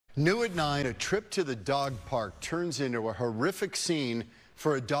New at 9, a trip to the dog park turns into a horrific scene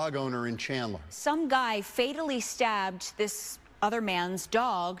for a dog owner in Chandler. Some guy fatally stabbed this other man's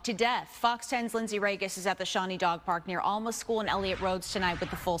dog to death. Fox 10's Lindsay Regis is at the Shawnee Dog Park near Alma School and Elliot Roads tonight with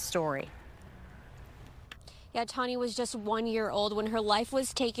the full story. Yeah, Tawny was just 1 year old when her life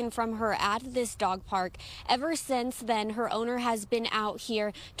was taken from her at this dog park. Ever since then, her owner has been out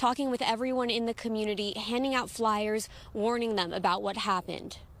here talking with everyone in the community, handing out flyers, warning them about what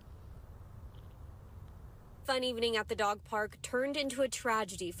happened. Fun evening at the dog park turned into a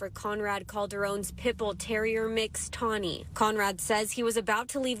tragedy for Conrad Calderon's pit bull terrier mix, Tawny. Conrad says he was about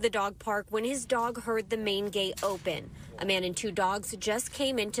to leave the dog park when his dog heard the main gate open. A man and two dogs just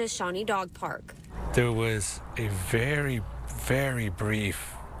came into Shawnee Dog Park. There was a very, very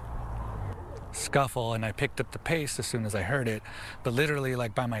brief scuffle, and I picked up the pace as soon as I heard it. But literally,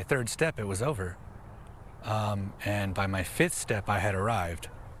 like by my third step, it was over. And by my fifth step, I had arrived.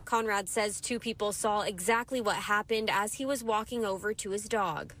 Conrad says two people saw exactly what happened as he was walking over to his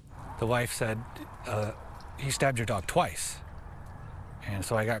dog. The wife said, he stabbed your dog twice. And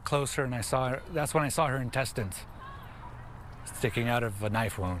so I got closer and I saw her. That's when I saw her intestines sticking out of a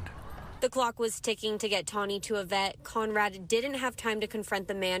knife wound. The clock was ticking to get Tawny to a vet. Conrad didn't have time to confront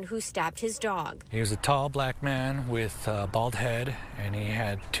the man who stabbed his dog. He was a tall black man with a bald head, and he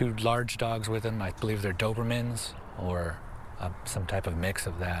had two large dogs with him. I believe they're Dobermans or some type of mix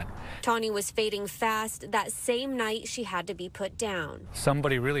of that. Tawny was fading fast. That same night, she had to be put down.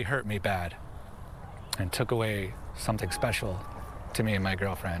 Somebody really hurt me bad and took away something special to me and my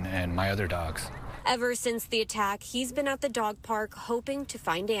girlfriend and my other dogs. Ever since the attack, he's been at the dog park hoping to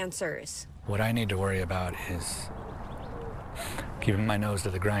find answers. What I need to worry about is keeping my nose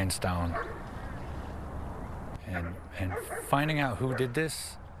to the grindstone and finding out who did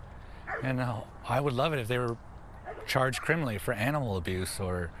this. And I would love it if they were charged criminally for animal abuse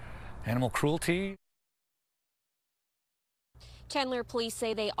or animal cruelty. Chandler police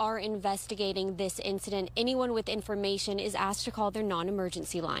say they are investigating this incident. Anyone with information is asked to call their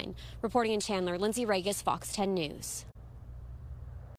non-emergency line. Reporting in Chandler, Lindsay Regis, Fox 10 News.